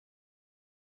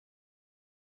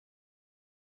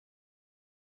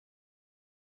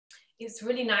it's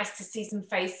really nice to see some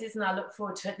faces, and I look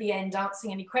forward to at the end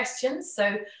answering any questions.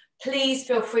 So please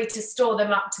feel free to store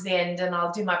them up to the end, and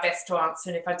I'll do my best to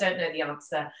answer. And if I don't know the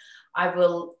answer, I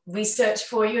will research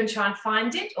for you and try and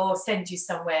find it, or send you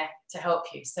somewhere to help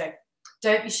you. So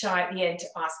don't be shy at the end to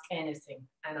ask anything,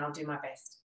 and I'll do my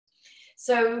best.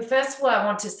 So first of all, I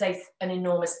want to say an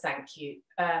enormous thank you.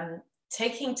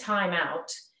 Taking time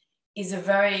out is a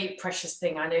very precious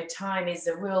thing. I know time is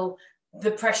the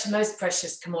most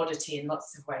precious commodity in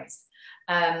lots of ways.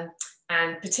 And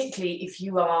particularly if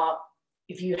you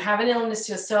have an illness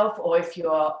yourself, or if you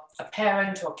are a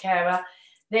parent or carer,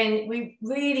 then we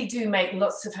really do have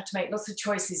to make lots of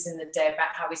choices in the day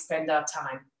about how we spend our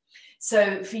time.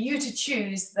 So for you to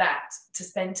choose that, to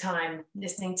spend time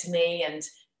listening to me and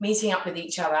meeting up with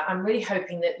each other, I'm really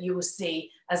hoping that you will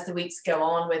see as the weeks go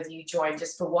on, whether you join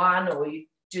just for one or you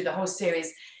do the whole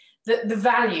series, the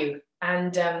value.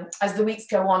 And as the weeks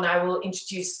go on, I will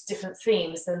introduce different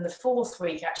themes. And the fourth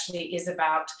week actually is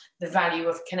about the value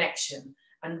of connection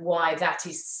and why that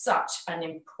is such an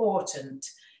important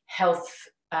health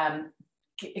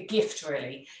gift,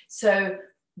 really. So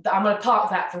I'm going to park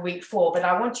that for week 4, but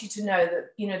I want you to know that,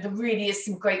 you know, there really is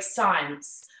some great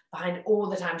science behind all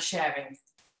that I'm sharing.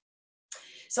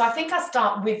 So I think I'll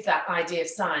start with that idea of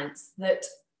science, that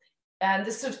I'm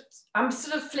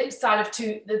sort of flip side of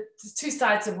the two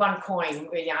sides of one coin,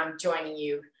 really. I'm joining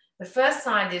you. The first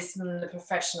side is from the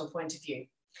professional point of view.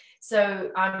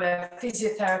 So I'm a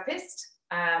physiotherapist.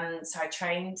 So I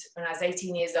trained when I was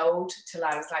 18 years old till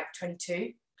I was like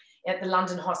 22 at the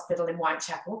London Hospital in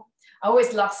Whitechapel. I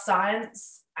always loved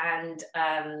science, and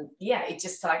yeah, it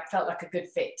just felt like a good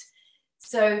fit.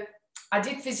 So I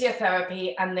did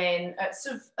physiotherapy, and then at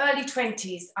sort of early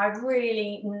 20s, I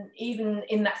really, even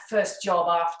in that first job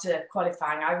after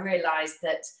qualifying, I realized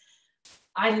that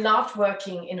I loved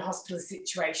working in hospital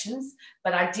situations,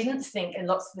 but I didn't think, and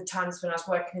lots of the times when I was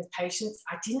working with patients,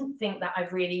 I didn't think that I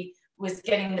really was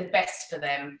getting the best for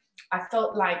them. I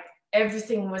felt like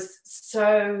everything was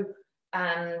so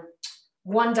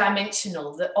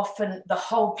one-dimensional that often the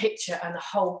whole picture and the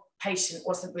whole patient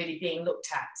wasn't really being looked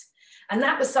at. And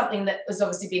that was something that has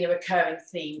obviously been a recurring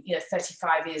theme, you know,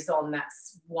 35 years on.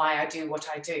 That's why I do what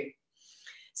I do.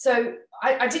 So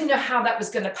I didn't know how that was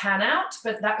going to pan out,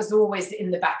 but that was always in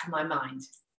the back of my mind.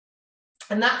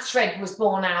 And that thread was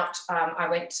born out. I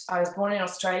was born in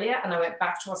Australia, and I went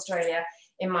back to Australia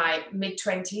in my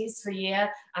mid-20s for a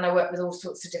year, and I worked with all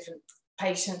sorts of different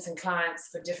patients and clients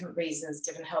for different reasons,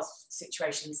 different health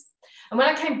situations. And when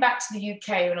I came back to the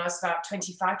UK when I was about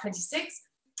 25, 26,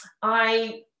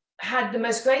 I had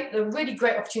the really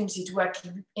great opportunity to work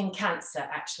in cancer,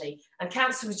 actually. And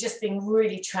cancer was just being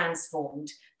really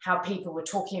transformed, how people were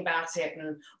talking about it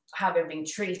and how they were being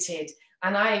treated.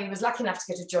 And I was lucky enough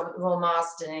to get a job at the Royal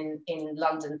Marsden in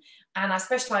London. And I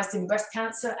specialised in breast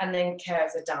cancer and then care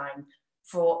of the dying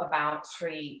for about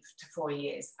 3 to 4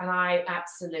 years. And I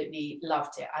absolutely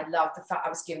loved it. I loved the fact I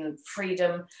was given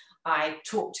freedom. I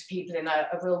talked to people in a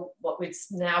real, what we'd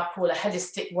now call a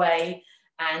holistic way.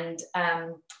 And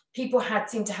people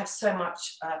seemed to have so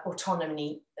much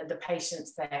autonomy, the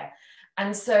patients there.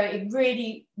 And so it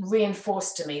really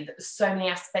reinforced to me that there's so many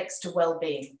aspects to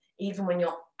well-being, even when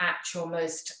you're at your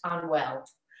most unwell.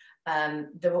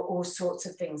 There were all sorts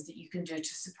of things that you can do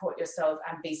to support yourself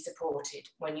and be supported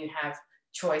when you have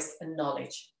choice and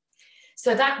knowledge.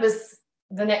 So that was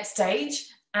the next stage.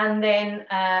 And then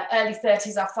early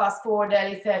 30s, I'll fast forward,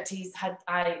 early 30s,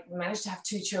 I managed to have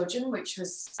 2 children, which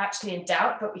was actually in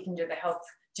doubt, but we can do the health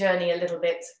journey a little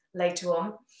bit later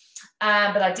on.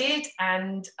 But I did,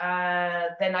 and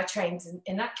then I trained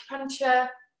in acupuncture,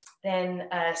 then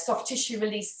soft tissue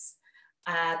release,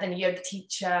 then a yoga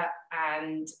teacher,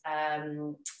 and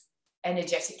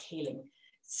energetic healing.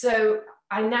 So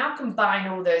I now combine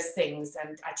all those things,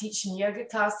 and I teach in yoga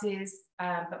classes,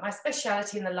 but my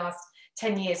speciality in the last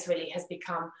 10 years really has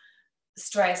become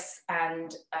stress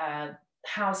and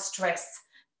how stress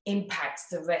impacts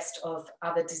the rest of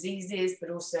other diseases, but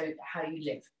also how you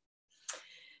live.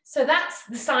 So that's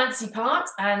the sciencey part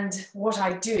and what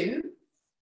I do.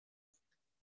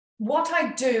 What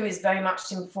I do is very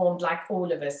much informed, like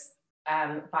all of us,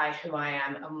 by who I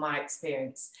am and my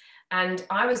experience. And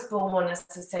I was born, as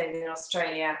I said, in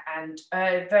Australia, and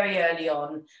very early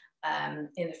on,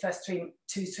 in the first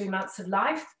 2-3 months of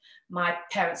life, my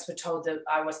parents were told that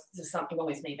there was something wrong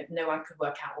with me, but no one could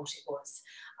work out what it was.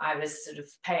 I was sort of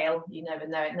pale, you never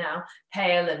know it now,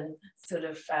 pale and sort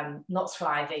of not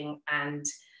thriving. And,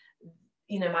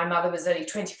 you know, my mother was only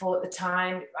 24 at the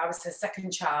time. I was her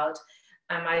second child.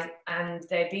 And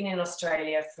they'd been in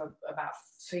Australia for about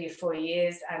 3 or 4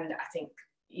 years. And I think,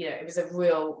 you know, it was a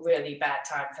really bad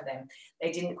time for them.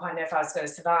 They didn't quite know if I was going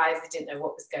to survive. They didn't know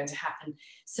what was going to happen.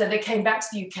 So they came back to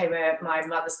the UK where my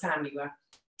mother's family were.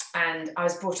 And I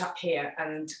was brought up here,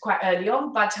 and quite early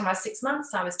on, by the time I was 6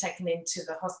 months, I was taken into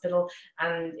the hospital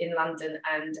and in London,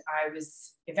 and I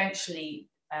was eventually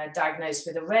diagnosed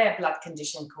with a rare blood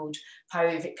condition called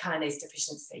pyruvic kinase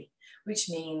deficiency, which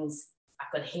means I've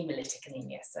got hemolytic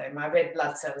anemia. So my red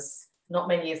blood cells, not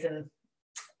many of them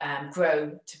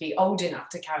grow to be old enough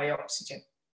to carry oxygen.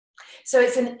 So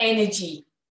it's an energy,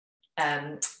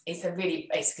 it's a really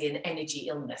basically an energy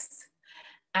illness.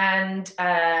 And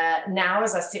now,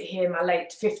 as I sit here in my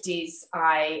late 50s,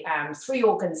 I am 3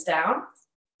 organs down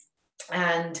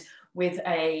and with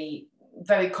a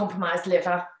very compromised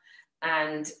liver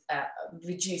and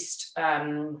reduced,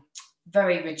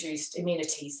 very reduced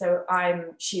immunity. So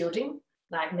I'm shielding,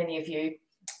 like many of you,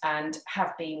 and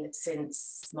have been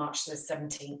since March the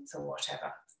 17th or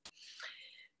whatever.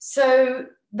 So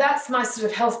that's my sort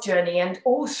of health journey, and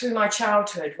all through my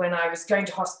childhood when I was going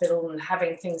to hospital and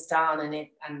having things done,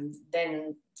 and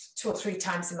then 2 or 3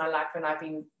 times in my life when I've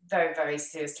been very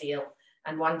seriously ill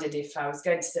and wondered if I was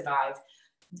going to survive.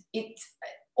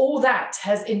 All that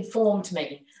has informed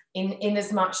me in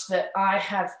as much that I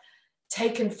have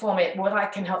taken from it what I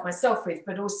can help myself with,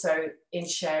 but also in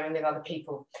sharing with other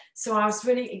people. So I was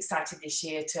really excited this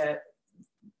year to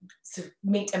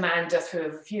meet Amanda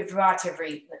through a variety of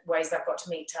ways I've got to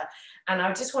meet her. And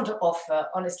I just want to offer,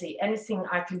 honestly, anything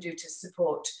I can do to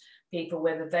support people,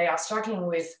 whether they are struggling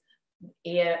with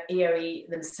EOE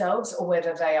themselves or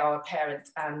whether they are a parent.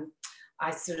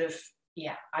 I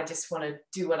just want to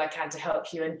do what I can to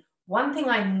help you. And one thing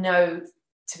I know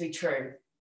to be true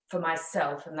for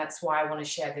myself, and that's why I want to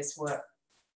share this work,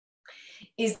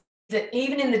 is that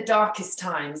even in the darkest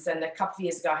times, and a couple of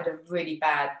years ago I had a really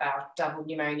bad bout, double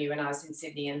pneumonia when I was in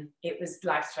Sydney, and it was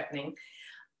life-threatening.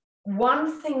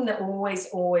 One thing that always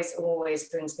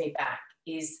brings me back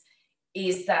is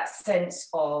that sense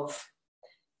of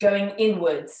going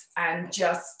inwards and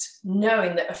just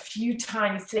knowing that a few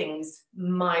tiny things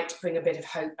might bring a bit of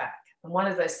hope back. And one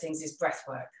of those things is breath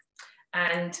work.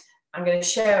 And I'm going to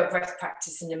share a breath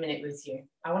practice in a minute with you.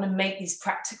 I want to make these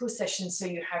practical sessions so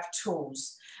you have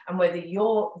tools. And whether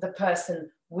you're the person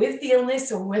with the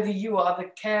illness or whether you are the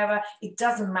carer, it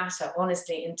doesn't matter,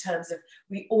 honestly, in terms of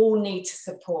we all need to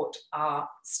support our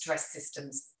stress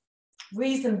systems.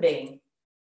 Reason being,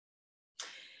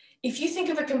 if you think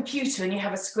of a computer and you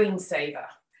have a screensaver,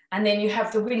 and then you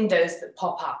have the windows that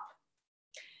pop up,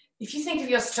 if you think of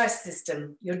your stress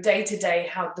system, your day-to-day,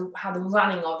 how the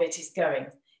running of it is going,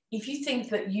 if you think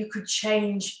that you could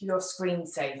change your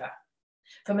screensaver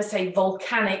from a, say,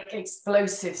 volcanic,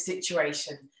 explosive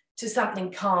situation to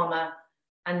something calmer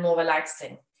and more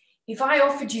relaxing, if I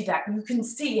offered you that, you can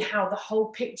see how the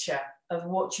whole picture of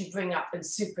what you bring up and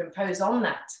superimpose on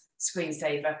that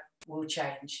screensaver will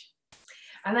change.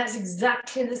 And that's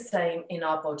exactly the same in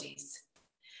our bodies.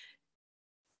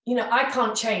 You know, I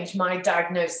can't change my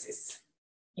diagnosis,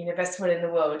 you know, best will in the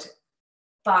world,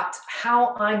 but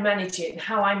how I manage it and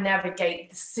how I navigate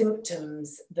the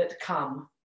symptoms that come,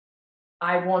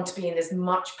 I want to be in as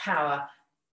much power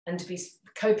and to be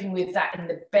coping with that in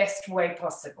the best way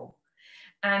possible.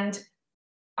 And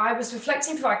I was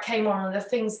reflecting before I came on the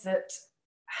things that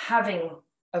having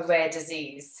a rare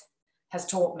disease has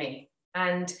taught me.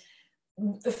 And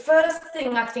the first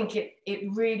thing I think it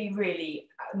really,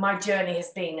 my journey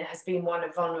has been one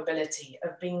of vulnerability,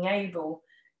 of being able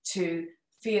to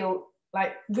feel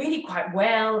like really quite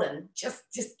well and just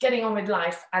getting on with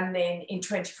life, and then in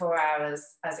 24 hours,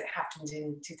 as it happened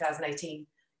in 2018,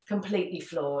 completely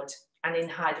flawed and in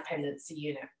high dependency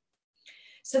unit.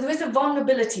 So there is a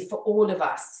vulnerability for all of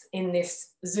us in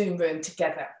this Zoom room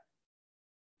together.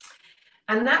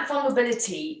 And that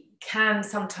vulnerability can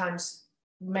sometimes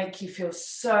make you feel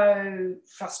so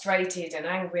frustrated and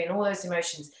angry and all those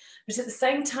emotions. But at the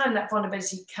same time, that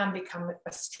vulnerability can become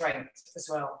a strength as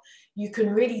well. You can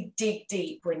really dig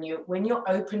deep when you're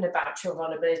open about your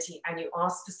vulnerability and you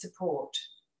ask for support,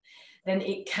 then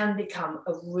it can become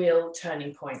a real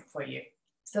turning point for you.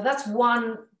 So that's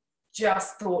one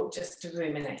just thought just to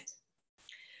ruminate.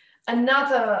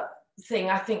 Another thing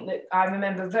I think that I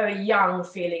remember very young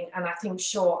feeling, and I think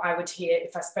sure I would hear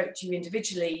if I spoke to you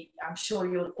individually, I'm sure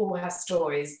you'll all have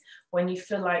stories when you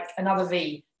feel like another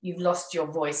V, you've lost your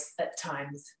voice at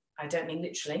times. I don't mean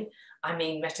literally, I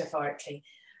mean metaphorically.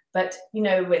 But you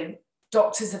know, when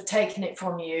doctors have taken it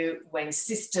from you, when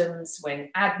systems, when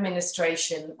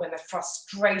administration, when the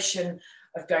frustration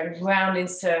of going round in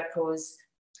circles,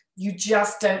 you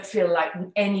just don't feel like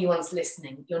anyone's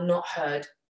listening. You're not heard,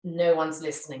 no one's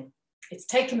listening. it's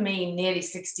taken me nearly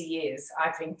 60 years,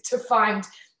 I think, to find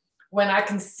when I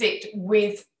can sit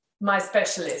with my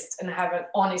specialist and have an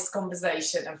honest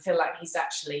conversation and feel like he's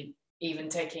actually even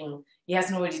he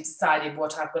hasn't already decided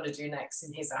what I've got to do next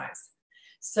in his eyes.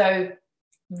 So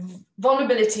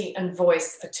vulnerability and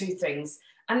voice are two things.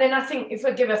 And then I think if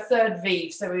I give a third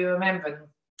V, so we remember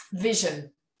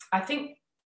vision, I think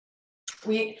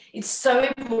it's so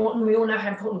important. We all know how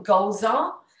important goals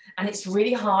are, and it's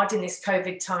really hard in this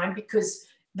COVID time because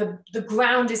the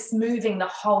ground is moving the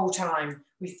whole time.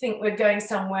 We think we're going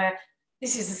somewhere.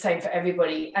 This is the same for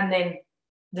everybody. And then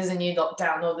there's a new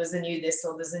lockdown, or there's a new this,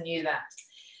 or there's a new that.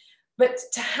 But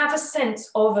to have a sense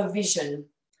of a vision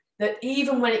that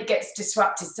even when it gets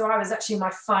disrupted, so I was actually in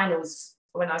my finals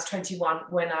when I was 21,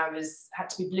 when I had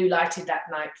to be blue lighted that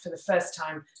night for the first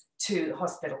time to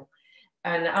hospital.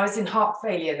 And I was in heart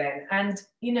failure then. And,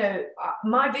 you know,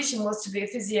 my vision was to be a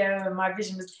physio, and my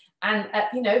vision was, and,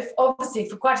 you know, obviously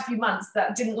for quite a few months,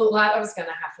 that didn't look like that was going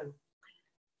to happen.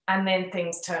 And then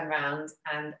things turned around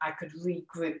and I could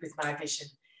regroup with my vision.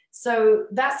 So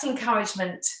that's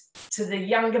encouragement to the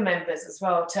younger members as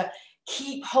well, to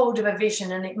keep hold of a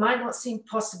vision. And it might not seem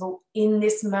possible in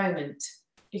this moment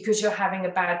because you're having a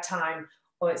bad time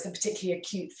or it's a particularly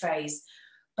acute phase,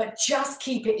 but just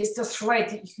keep it. It's the thread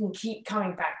that you can keep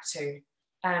coming back to.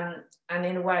 And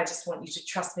in a way, I just want you to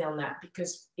trust me on that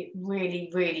because it really,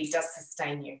 really does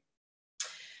sustain you.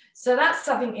 So that's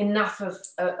something enough of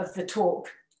the talk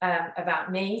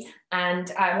about me,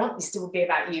 and I want this to be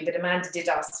about you, but Amanda did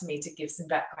ask me to give some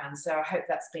background, so I hope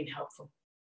that's been helpful.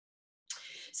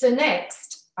 So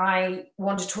next, I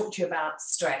want to talk to you about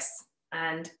stress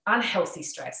and unhealthy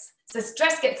stress. So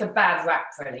stress gets a bad rap,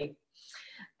 really,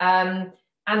 and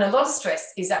a lot of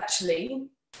stress is actually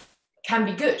can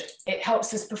be good. It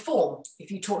helps us perform.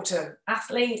 If you talk to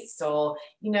athletes or,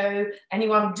 you know,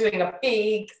 anyone doing a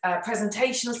big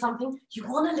presentation or something, you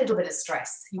want a little bit of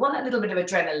stress. You want a little bit of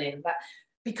adrenaline, but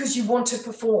because you want to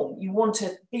perform, you want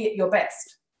to be at your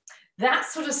best. That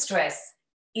sort of stress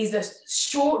is a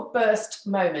short burst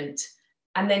moment,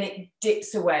 and then it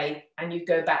dips away and you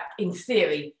go back, in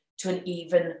theory, to an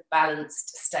even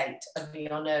balanced state of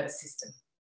your nervous system.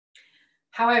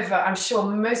 However, I'm sure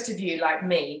most of you, like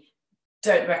me,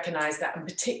 don't recognize that, and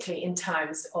particularly in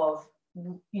times of,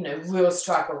 you know, real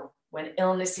struggle, when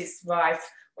illness is rife,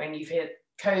 when you've hit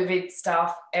COVID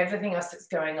stuff, everything else that's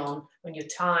going on, when you're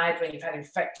tired, when you've had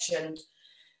infection,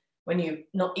 when you're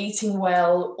not eating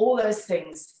well, all those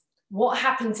things. What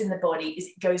happens in the body is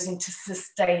it goes into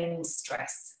sustained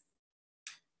stress.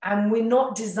 And we're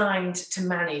not designed to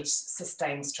manage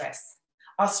sustained stress.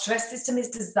 Our stress system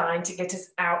is designed to get us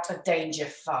out of danger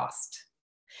fast.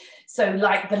 So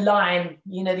like the lion,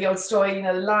 you know, the old story, you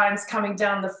know, the lion's coming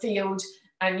down the field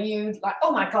and you like,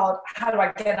 oh my God, how do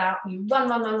I get out? And you run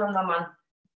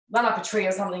up a tree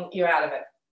or something, you're out of it.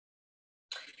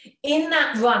 In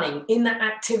that running, in that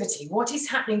activity, what is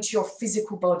happening to your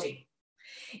physical body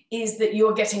is that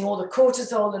you're getting all the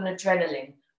cortisol and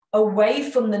adrenaline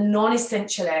away from the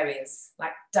non-essential areas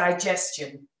like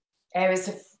digestion, areas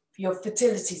of your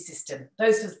fertility system,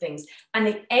 those sort of things. And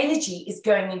the energy is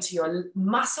going into your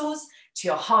muscles, to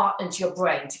your heart, and to your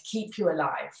brain to keep you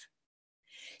alive.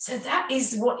 So that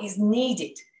is what is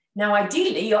needed. Now,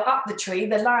 ideally, you're up the tree,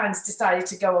 the lion's decided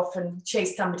to go off and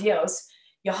chase somebody else,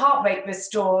 your heart rate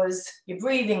restores, your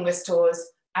breathing restores,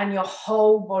 and your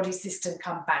whole body system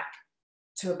come back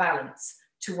to a balance,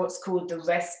 to what's called the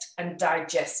rest and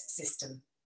digest system.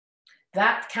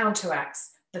 That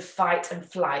counteracts the fight and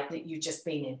flight that you've just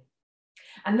been in.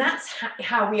 And that's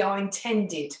how we are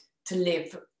intended to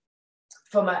live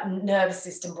from a nervous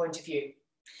system point of view.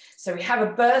 So we have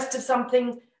a burst of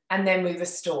something and then we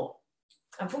restore.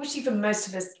 Unfortunately, for most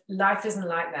of us, life isn't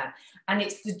like that. And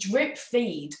it's the drip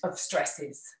feed of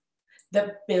stresses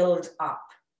that build up.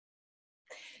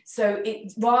 So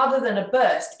it, rather than a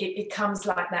burst, it becomes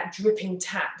like that dripping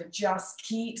tap that just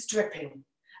keeps dripping.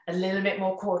 A little bit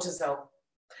more cortisol,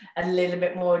 a little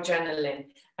bit more adrenaline,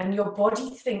 and your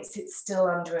body thinks it's still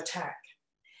under attack.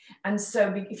 And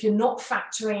so if you're not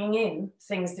factoring in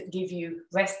things that give you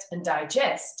rest and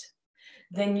digest,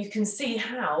 then you can see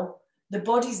how the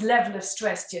body's level of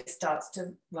stress just starts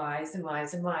to rise and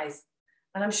rise and rise.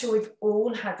 And I'm sure we've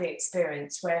all had the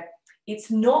experience where it's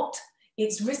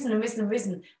risen and risen and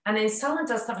risen. And then someone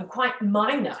does something quite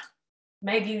minor.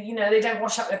 Maybe, you know, they don't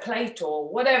wash up their plate or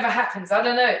whatever happens. I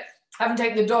don't know. Haven't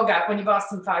taken the dog out when you've asked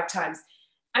them 5 times.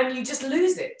 And you just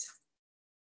lose it.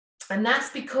 And that's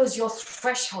because your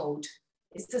threshold,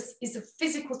 it's a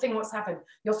physical thing what's happened.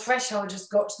 Your threshold just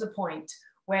got to the point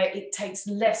where it takes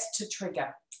less to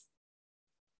trigger.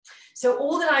 So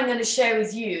all that I'm going to share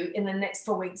with you in the next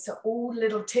 4 weeks are all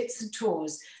little tips and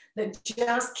tools that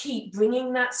just keep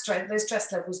bringing that stress, those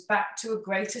stress levels back to a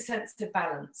greater sense of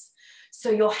balance. So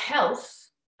your health,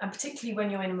 and particularly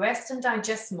when you're in rest and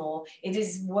digest more, it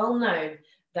is well known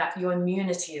that your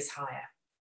immunity is higher.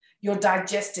 Your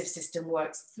digestive system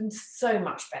works so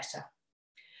much better.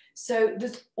 So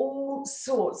there's all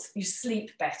sorts, you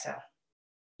sleep better.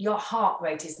 Your heart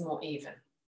rate is more even.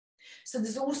 So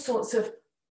there's all sorts of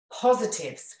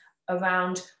positives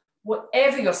around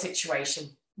whatever your situation,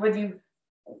 whether you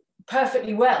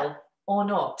perfectly well or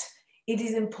not. It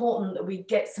is important that we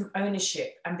get some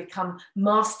ownership and become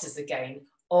masters again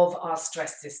of our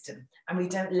stress system, and we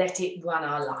don't let it run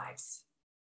our lives.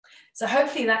 So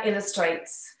hopefully that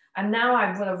illustrates. And now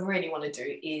what I really want to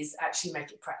do is actually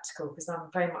make it practical, because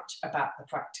I'm very much about the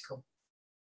practical.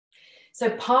 So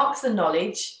park the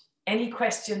knowledge. Any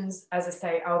questions, as I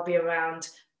say, I'll be around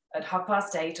at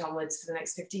 8:30 onwards for the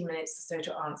next 15 minutes or so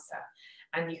to answer.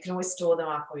 And you can always store them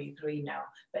up or you can email.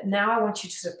 But now I want you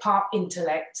to sort of park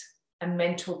intellect and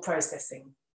mental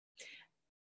processing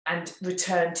and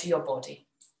return to your body.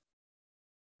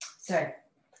 So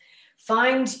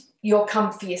find your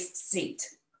comfiest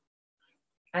seat.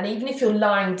 And even if you're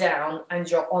lying down and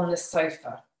you're on the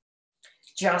sofa,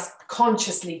 just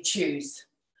consciously choose,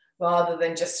 rather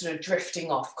than just sort of drifting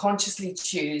off, consciously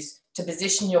choose to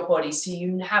position your body so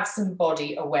you have some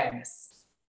body awareness.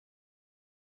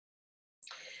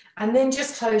 And then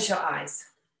just close your eyes.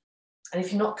 And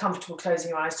if you're not comfortable closing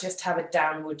your eyes, just have a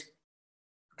downward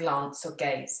glance or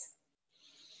gaze.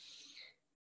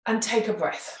 And take a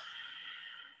breath.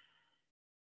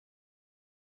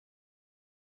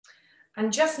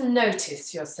 And just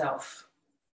notice yourself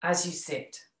as you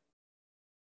sit.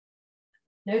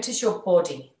 Notice your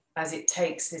body as it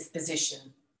takes this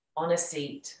position on a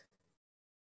seat,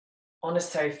 on a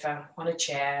sofa, on a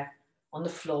chair, on the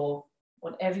floor,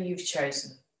 whatever you've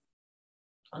chosen,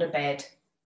 on a bed.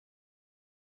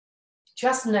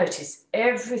 Just notice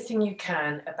everything you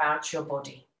can about your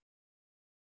body.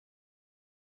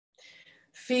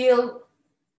 Feel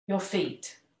your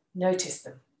feet, notice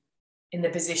them in the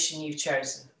position you've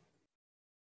chosen.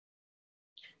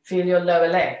 Feel your lower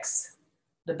legs,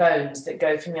 the bones that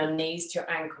go from your knees to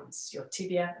your ankles, your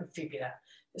tibia and fibula.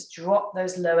 Just drop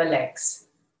those lower legs.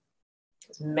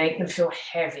 Just make them feel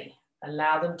heavy.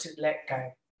 Allow them to let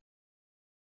go.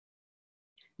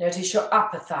 Notice your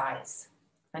upper thighs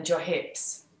and your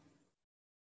hips.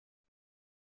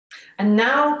 And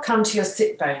now come to your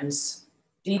sit bones,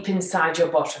 deep inside your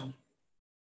bottom.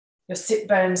 Your sit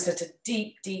bones that are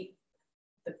deep, deep,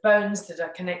 the bones that are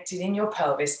connected in your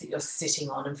pelvis that you're sitting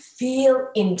on, and feel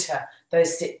into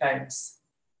those sit bones.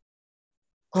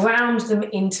 Ground them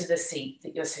into the seat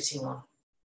that you're sitting on.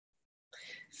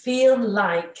 Feel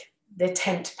like they're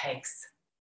tent pegs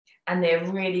and they're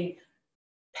really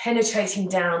penetrating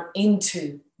down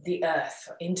into the earth,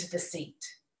 into the seat.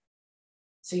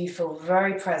 So you feel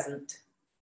very present.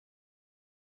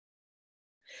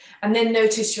 And then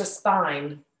notice your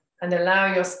spine and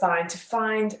allow your spine to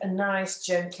find a nice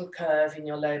gentle curve in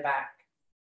your low back.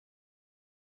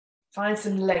 Find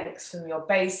some length from your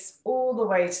base all the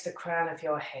way to the crown of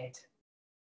your head.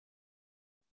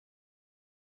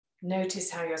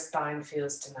 Notice how your spine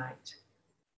feels tonight.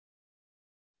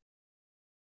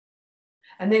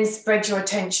 And then spread your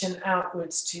attention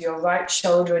outwards to your right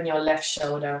shoulder and your left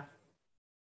shoulder,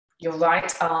 your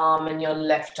right arm and your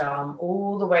left arm,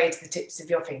 all the way to the tips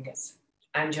of your fingers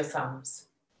and your thumbs.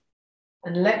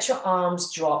 And let your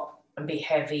arms drop and be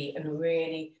heavy and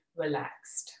really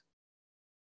relaxed.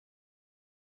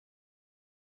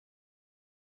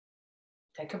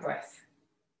 Take a breath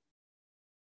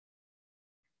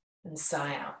and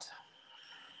sigh out.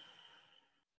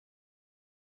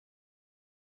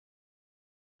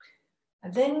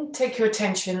 And then take your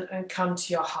attention and come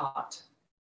to your heart.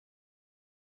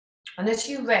 And as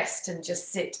you rest and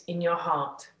just sit in your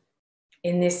heart,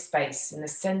 in this space, in the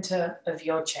center of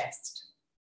your chest,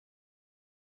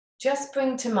 just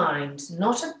bring to mind,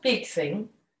 not a big thing,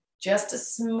 just a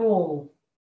small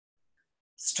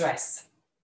stress,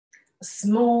 a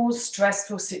small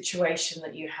stressful situation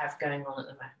that you have going on at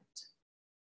the moment.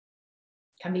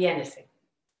 Can be anything.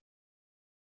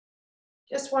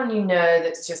 Just one you know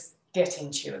that's just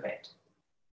getting to you a bit.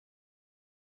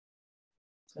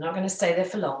 We're not going to stay there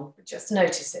for long, but just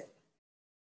notice it.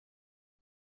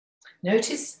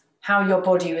 Notice how your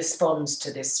body responds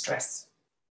to this stress.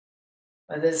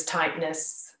 Whether there's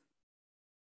tightness,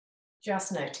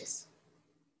 just notice.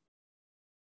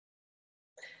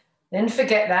 Then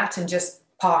forget that and just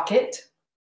park it.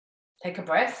 Take a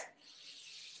breath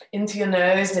in through your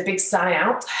nose and a big sigh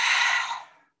out.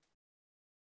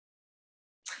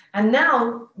 And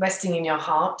now, resting in your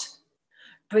heart,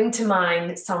 bring to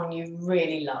mind someone you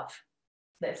really love.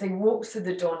 That if they walk through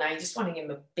the door now, you just want to give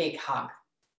them a big hug.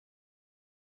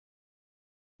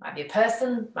 Might be a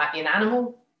person, might be an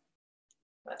animal,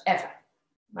 whatever.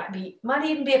 Might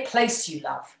even be a place you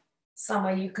love.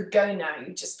 Somewhere you could go now,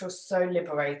 you just feel so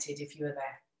liberated if you were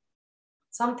there.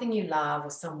 Something you love or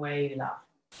somewhere you love.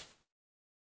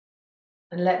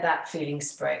 And let that feeling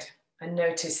spread. And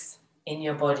notice in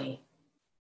your body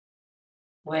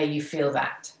where you feel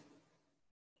that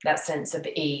sense of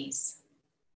ease.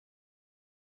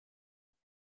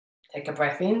 Take a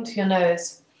breath into your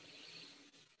nose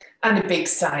and a big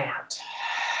sigh out.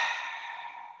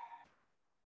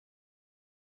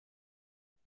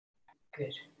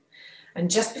 Good.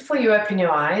 And just before you open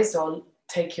your eyes or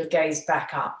take your gaze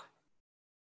back up,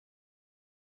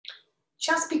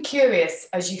 just be curious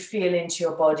as you feel into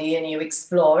your body and you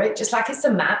explore it, just like it's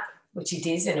a map, which it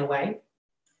is in a way.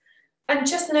 And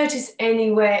just notice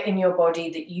anywhere in your body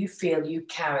that you feel you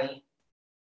carry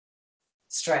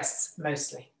stress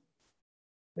mostly.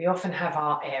 We often have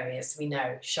our areas, we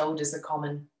know. Shoulders are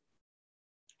common,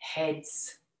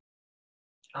 heads,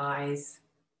 eyes,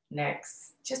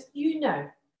 necks. Just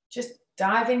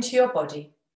dive into your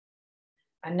body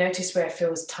and notice where it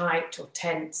feels tight or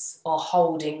tense or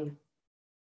holding,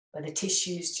 where the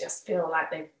tissues just feel like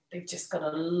they've just got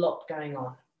a lot going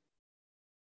on.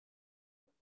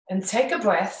 And take a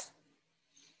breath,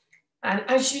 and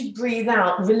as you breathe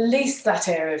out, release that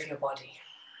area of your body.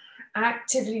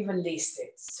 Actively release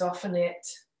it, soften it,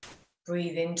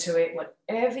 breathe into it,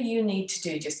 whatever you need to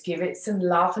do, just give it some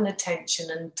love and attention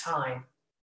and time.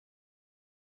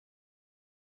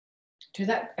 Do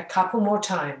that a couple more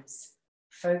times,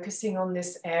 focusing on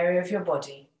this area of your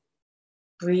body,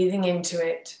 breathing into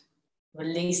it,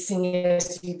 releasing it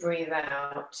as you breathe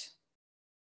out,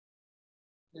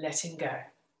 letting go.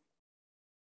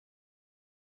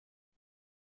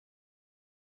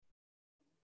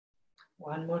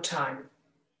 One more time.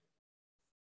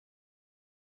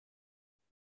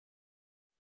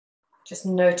 Just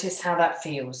notice how that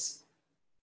feels.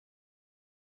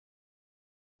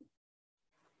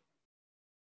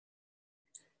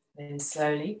 Then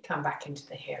slowly come back into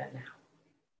the here and now.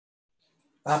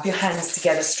 Rub your hands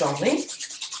together strongly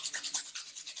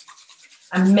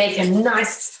and make a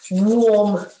nice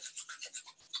warm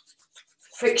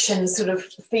friction sort of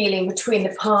feeling between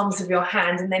the palms of your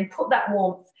hand, and then put that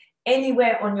warmth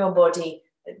anywhere on your body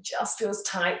that just feels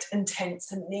tight and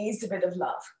tense and needs a bit of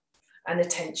love and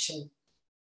attention.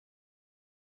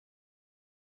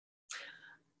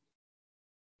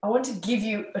 I want to give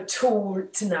you a tool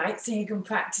tonight so you can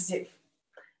practice it,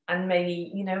 and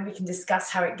maybe, we can discuss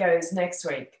how it goes next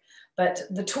week. But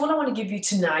the tool I want to give you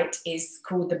tonight is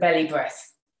called the belly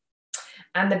breath.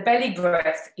 And the belly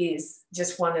breath is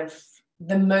just one of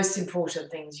the most important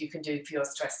things you can do for your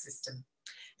stress system.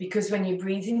 Because when you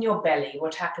breathe in your belly,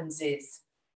 what happens is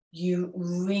you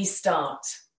restart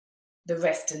the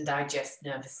rest and digest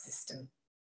nervous system.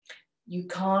 You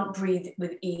can't breathe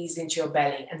with ease into your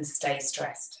belly and stay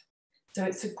stressed. So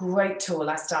it's a great tool.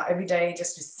 I start every day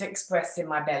just with 6 breaths in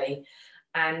my belly,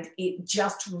 and it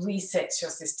just resets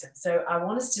your system. So I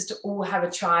want us just to all have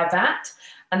a try of that.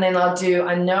 And then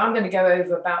I know I'm going to go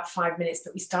over about 5 minutes,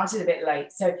 but we started a bit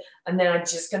late. And then I'm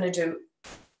just going to do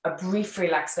a brief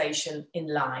relaxation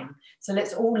in line. So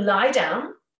let's all lie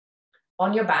down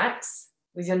on your backs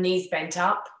with your knees bent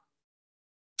up.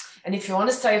 And if you're on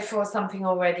a sofa or something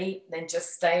already, then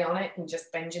just stay on it and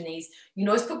just bend your knees. You can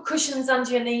always put cushions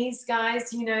under your knees,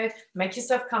 guys, make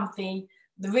yourself comfy.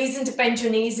 The reason to bend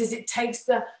your knees is it takes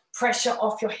the pressure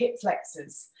off your hip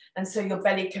flexors. And so your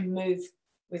belly can move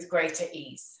with greater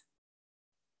ease.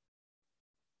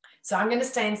 So I'm going to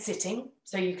stay in sitting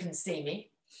so you can see me.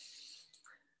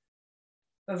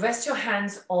 But rest your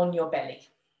hands on your belly,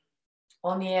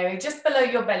 on the area just below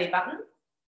your belly button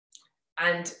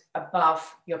and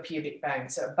above your pubic bone,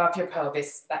 so above your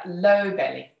pelvis, that low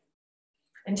belly.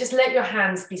 And just let your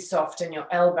hands be soft and your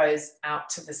elbows out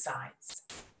to the sides.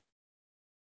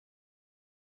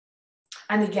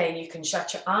 And again, you can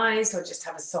shut your eyes or just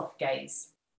have a soft gaze.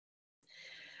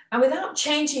 And without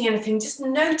changing anything, just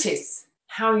notice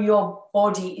how your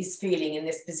body is feeling in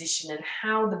this position and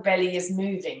how the belly is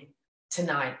moving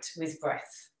tonight with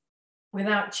breath,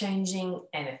 without changing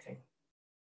anything.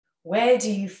 Where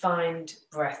do you find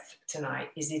breath tonight?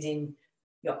 Is it in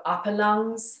your upper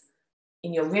lungs,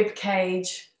 in your rib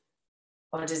cage,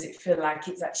 or does it feel like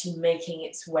it's actually making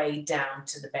its way down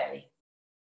to the belly?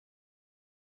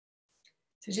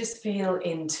 So just feel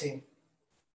into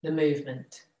the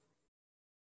movement.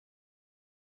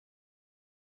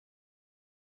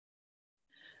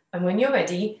 And when you're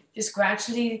ready, just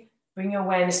gradually bring your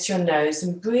awareness to your nose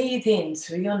and breathe in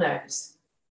through your nose.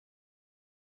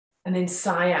 And then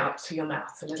sigh out through your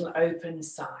mouth, a little open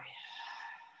sigh,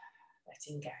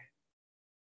 letting go.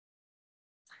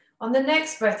 On the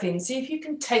next breath in, see if you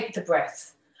can take the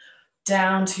breath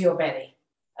down to your belly,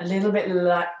 a little bit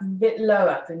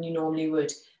lower than you normally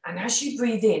would. And as you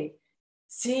breathe in,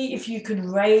 see if you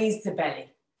can raise the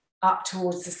belly up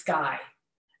towards the sky.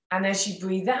 And as you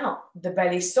breathe out, the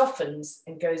belly softens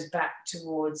and goes back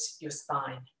towards your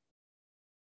spine.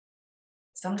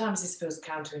 Sometimes this feels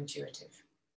counterintuitive.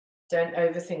 Don't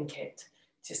overthink it.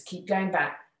 Just keep going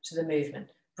back to the movement.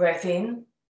 Breath in,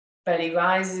 belly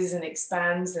rises and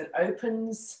expands and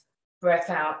opens. Breath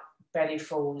out, belly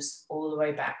falls all the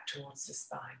way back towards the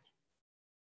spine.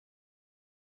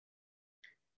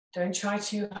 Don't try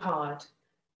too hard.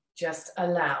 Just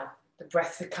allow the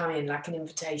breath to come in like an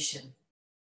invitation.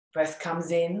 Breath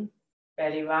comes in,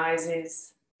 belly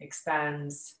rises,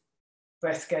 expands.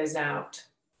 Breath goes out,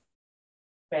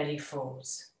 belly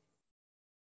falls.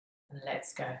 And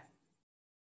let's go.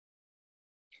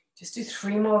 Just do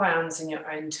 3 more rounds in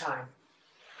your own time.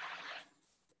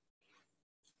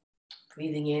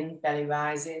 Breathing in, belly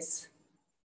rises.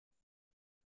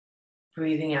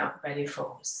 Breathing out, belly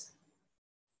falls.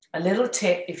 A little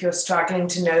tip, if you're struggling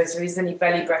to know if there is any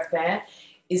belly breath there,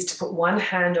 is to put one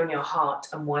hand on your heart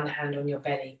and one hand on your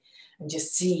belly and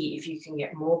just see if you can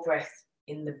get more breath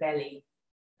in the belly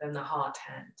than the heart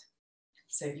hand.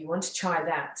 So if you want to try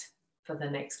that for the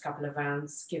next couple of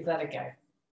rounds, give that a go.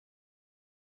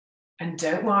 And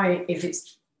don't worry if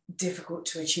it's difficult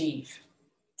to achieve.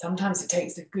 Sometimes it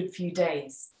takes a good few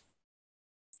days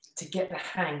to get the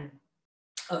hang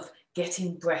of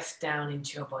getting breath down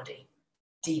into your body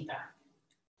deeper.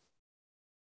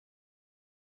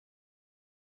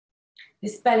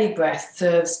 This belly breath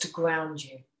serves to ground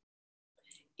you.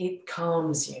 It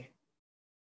calms you.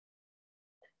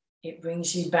 It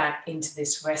brings you back into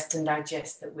this rest and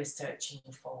digest that we're searching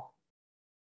for.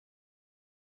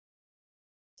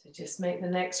 So just make the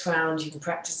next round. You can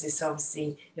practice this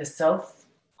obviously yourself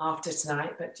after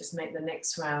tonight, but just make the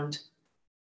next round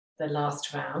the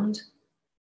last round.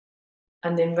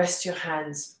 And then rest your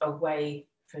hands away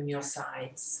from your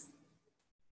sides.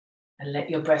 And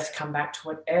let your breath come back to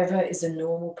whatever is a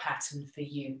normal pattern for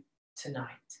you tonight.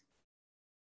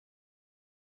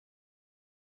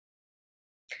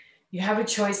 You have a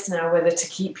choice now whether to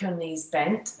keep your knees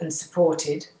bent and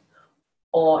supported,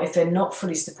 or if they're not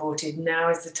fully supported, now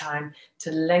is the time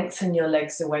to lengthen your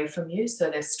legs away from you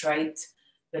so they're straight.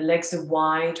 Your legs are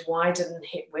wide, wider than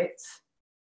hip width,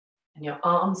 and your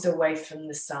arms away from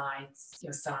the sides,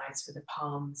 your sides with the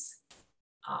palms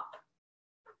up.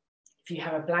 If you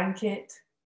have a blanket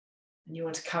and you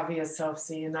want to cover yourself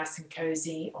so you're nice and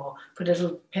cozy, or put a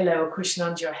little pillow or cushion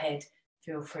under your head,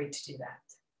 feel free to do that.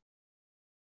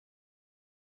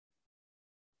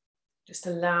 Just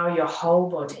allow your whole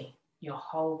body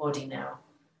now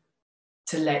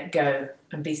to let go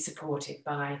and be supported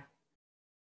by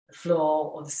the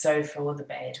floor or the sofa or the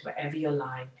bed, wherever you're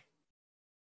lying.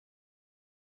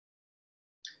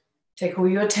 Take all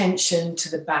your attention to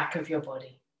the back of your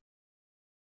body,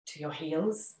 to your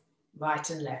heels, right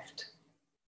and left,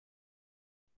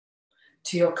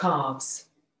 to your calves,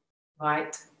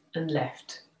 right and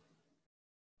left,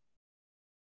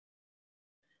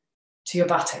 to your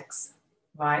buttocks,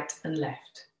 right and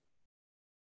left.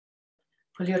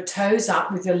 Pull your toes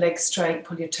up with your legs straight,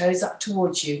 pull your toes up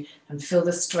towards you and feel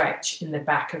the stretch in the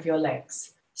back of your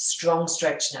legs. Strong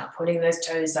stretch now, pulling those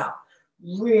toes up,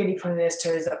 really pulling those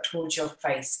toes up towards your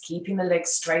face, keeping the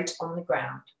legs straight on the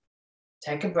ground.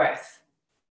 Take a breath.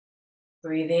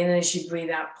 Breathe in, and as you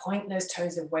breathe out, point those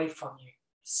toes away from you,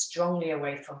 strongly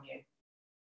away from you.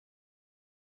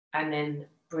 And then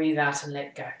breathe out and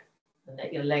let go. And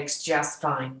let your legs just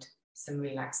find some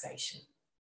relaxation.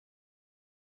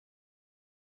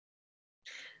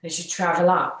 As you travel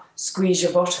up, squeeze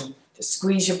your bottom. Just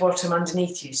squeeze your bottom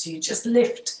underneath you. So you just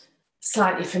lift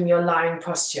slightly from your lying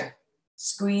posture.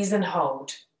 Squeeze and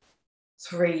hold.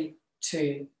 3,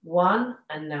 2, 1.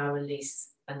 And now release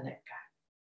and let go.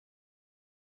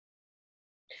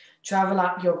 Travel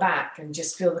up your back and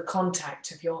just feel the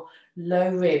contact of your low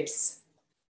ribs,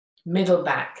 middle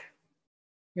back,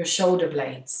 your shoulder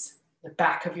blades, the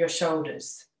back of your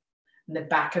shoulders, and the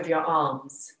back of your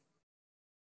arms,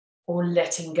 all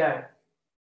letting go.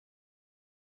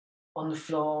 On the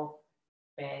floor,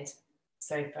 bed,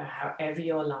 sofa, however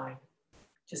you're lying.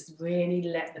 Just really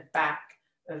let the back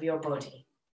of your body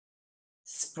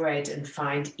spread and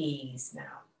find ease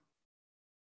now.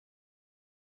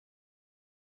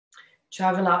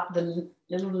 Travel up the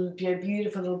little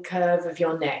beautiful little curve of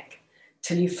your neck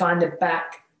till you find the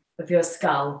back of your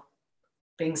skull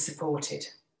being supported.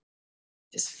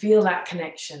 Just feel that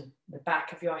connection, the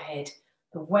back of your head,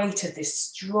 the weight of this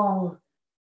strong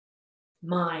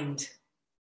mind,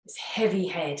 this heavy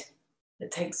head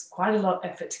that takes quite a lot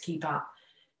of effort to keep up.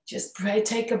 Just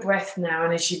take a breath now,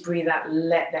 and as you breathe out,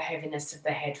 let the heaviness of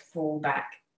the head fall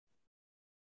back.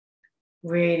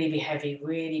 Really be heavy,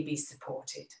 really be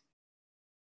supported.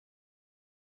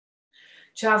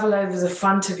 Travel over the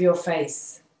front of your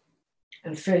face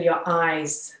and fill your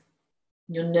eyes,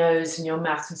 your nose and your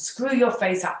mouth, and screw your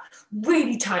face up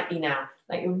really tightly now,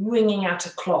 like you're wringing out a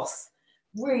cloth.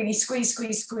 Really squeeze,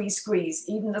 squeeze, squeeze, squeeze.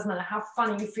 Even doesn't matter how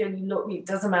funny you feel you look, it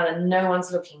doesn't matter, no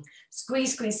one's looking.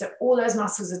 Squeeze, squeeze, so all those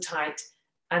muscles are tight,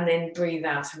 and then breathe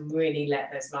out and really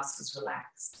let those muscles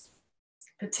relax.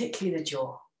 Particularly the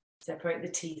jaw. Separate the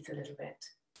teeth a little bit.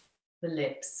 The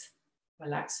lips,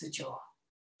 relax the jaw.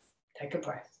 Take a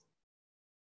breath.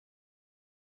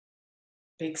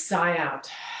 Big sigh out.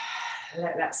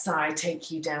 Let that sigh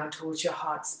take you down towards your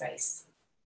heart space.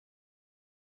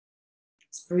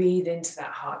 Just breathe into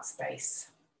that heart space.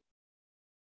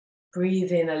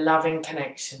 Breathe in a loving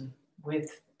connection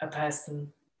with a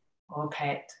person or a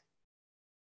pet.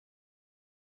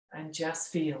 And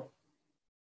just feel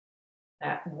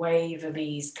that wave of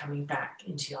ease coming back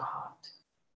into your heart.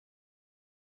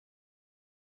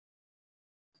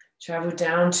 Travel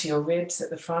down to your ribs at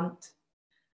the front,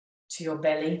 to your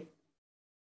belly,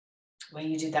 where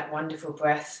you did that wonderful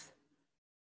breath,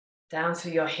 down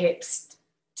through your hips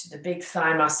to the big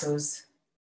thigh muscles,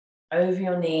 over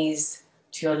your knees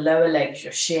to your lower legs,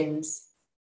 your shins,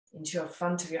 into your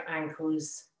front of your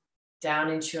ankles,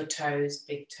 down into your toes,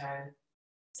 big toe,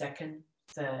 second,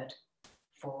 third,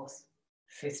 fourth,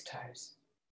 fifth toes.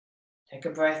 Take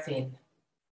a breath in.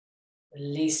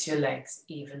 Release your legs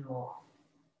even more.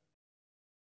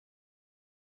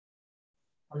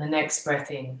 On the next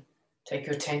breath in, take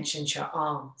your attention to your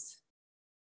arms.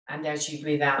 And as you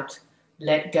breathe out,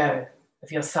 let go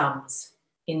of your thumbs,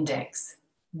 index,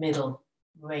 middle,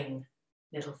 ring,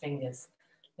 little fingers.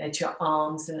 Let your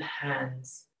arms and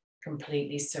hands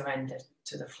completely surrender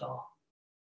to the floor.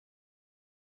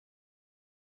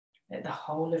 Let the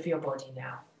whole of your body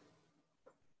now,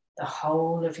 the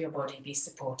whole of your body be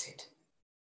supported.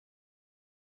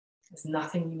 There's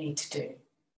nothing you need to do.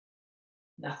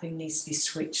 Nothing needs to be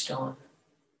switched on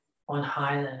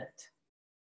high alert.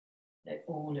 Let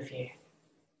all of you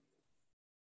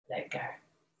let go.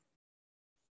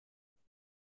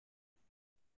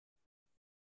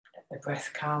 Let the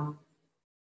breath come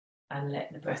and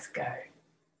let the breath go.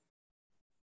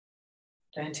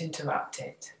 Don't interrupt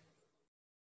it.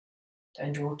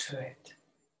 Don't alter it.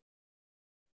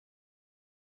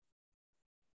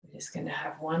 We're just going to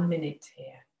have 1 minute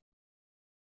here.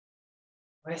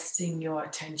 Resting your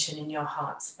attention in your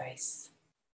heart space.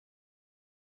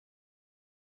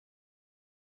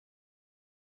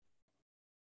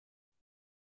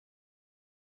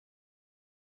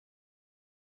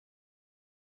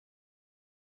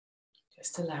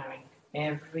 Just allowing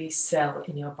every cell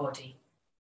in your body,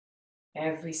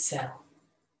 every cell,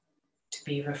 to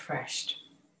be refreshed.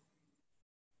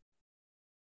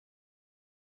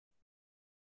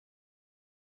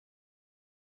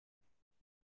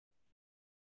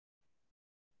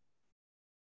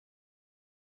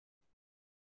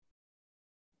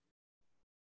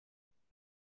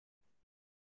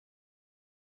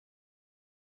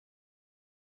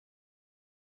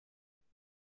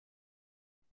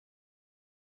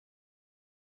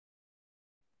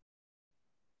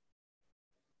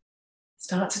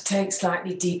 Start to take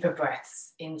slightly deeper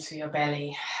breaths in through your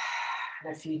belly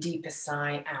and a few deeper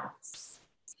sigh outs.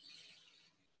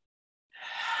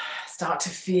 Start to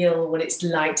feel what it's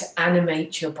like to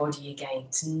animate your body again,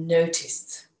 to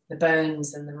notice the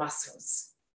bones and the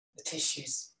muscles, the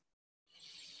tissues.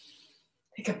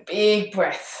 Take a big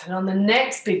breath, and on the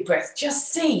next big breath,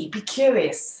 just see, be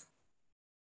curious.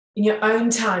 In your own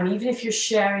time, even if you're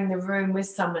sharing the room with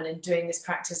someone and doing this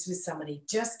practice with somebody,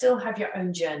 just still have your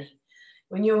own journey.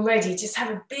 When you're ready, just have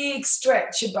a big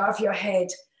stretch above your head.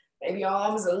 Maybe your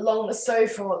arms along the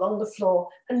sofa or along the floor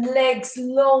and legs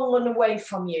long and away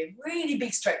from you. Really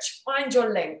big stretch. Find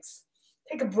your length.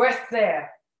 Take a breath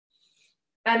there.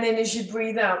 And then as you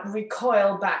breathe out,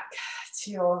 recoil back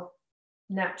to your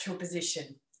natural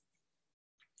position.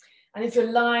 And if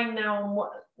you're lying now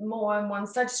more on one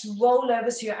side, just roll over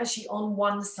so you're actually on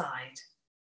one side.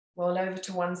 Roll over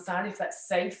to one side if that's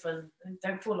safe and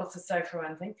don't fall off the sofa or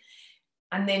anything.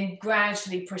 And then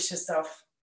gradually push yourself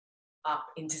up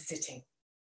into sitting.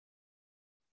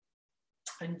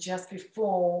 And just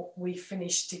before we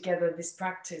finish together this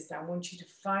practice, I want you to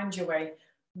find your way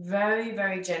very,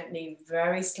 very gently,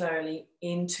 very slowly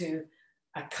into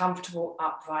a comfortable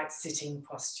upright sitting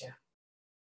posture.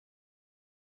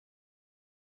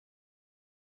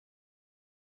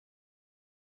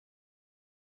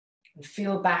 And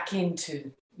feel back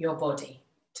into your body,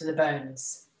 to the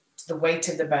bones, to the weight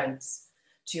of the bones,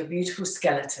 to your beautiful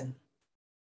skeleton.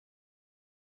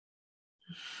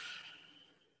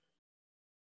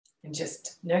 And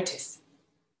just notice.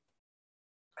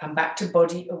 Come back to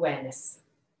body awareness,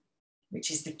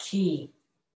 which is the key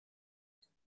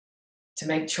to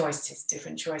make choices,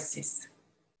 different choices,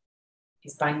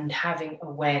 is by having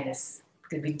awareness.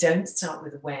 Because if we don't start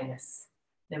with awareness,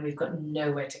 then we've got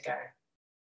nowhere to go.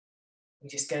 We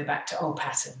just go back to old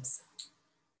patterns.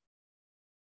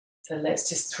 So let's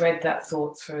just thread that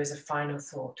thought through as a final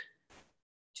thought.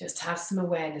 Just have some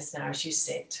awareness now as you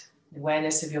sit.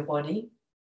 Awareness of your body,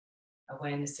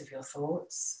 awareness of your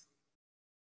thoughts,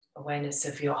 awareness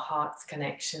of your heart's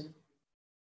connection.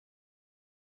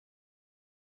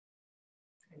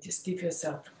 And just give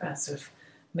yourself a sort of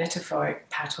metaphoric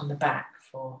pat on the back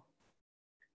for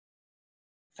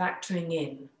factoring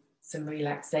in some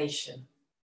relaxation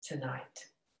tonight.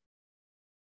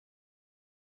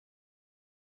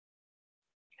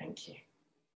 Thank you.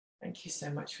 Thank you so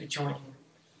much for joining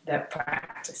that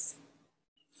practice.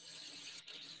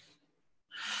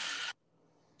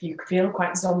 If you feel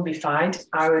quite zombified,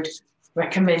 I would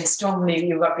recommend strongly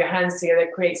you rub your hands together,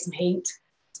 create some heat.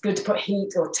 It's good to put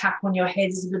heat or tap on your head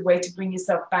is a good way to bring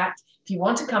yourself back. If you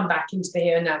want to come back into the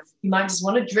here and now, you might just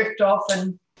want to drift off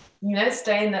and, you know,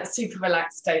 stay in that super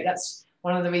relaxed state. That's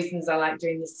one of the reasons I like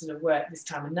doing this sort of work this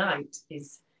time of night,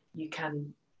 is you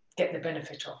can get the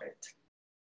benefit of it.